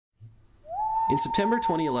In September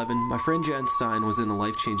 2011, my friend Janz Stein was in a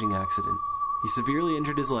life-changing accident. He severely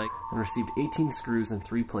injured his leg and received 18 screws and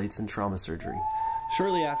 3 plates in trauma surgery.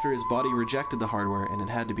 Shortly after, his body rejected the hardware and it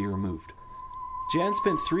had to be removed. Janz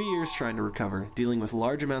spent 3 years trying to recover, dealing with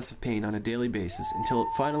large amounts of pain on a daily basis until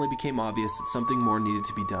it finally became obvious that something more needed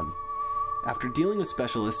to be done. After dealing with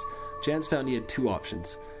specialists, Janz found he had 2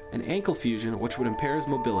 options: an ankle fusion, which would impair his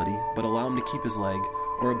mobility but allow him to keep his leg,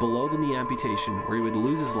 or a below-the-knee amputation where he would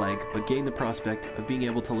lose his leg but gain the prospect of being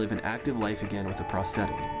able to live an active life again with a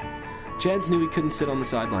prosthetic. Janz knew he couldn't sit on the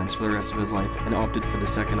sidelines for the rest of his life and opted for the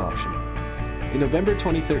second option. In November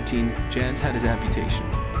 2013, Janz had his amputation.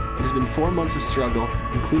 It has been 4 months of struggle,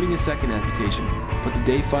 including his second amputation, but the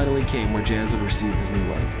day finally came where Janz would receive his new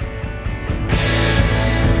leg.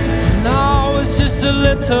 And I was just a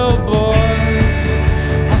little boy.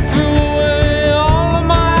 I threw away all of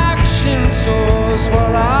my action toys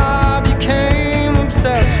while I became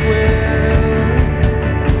obsessed with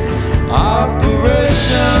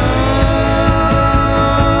Operation.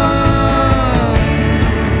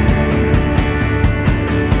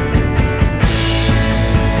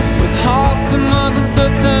 Some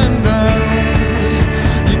uncertain grounds,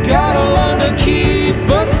 you gotta learn to keep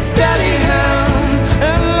a steady hand,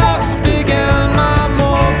 and thus began my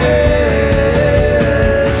morbid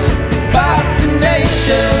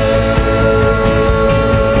fascination.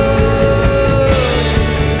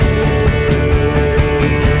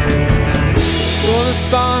 So the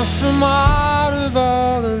sparks from out of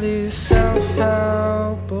all of these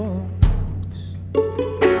self-help books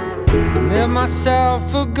made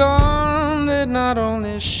myself a gun that not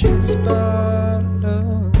only shoots but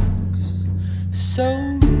looks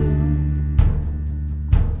so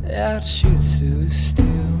it shoots through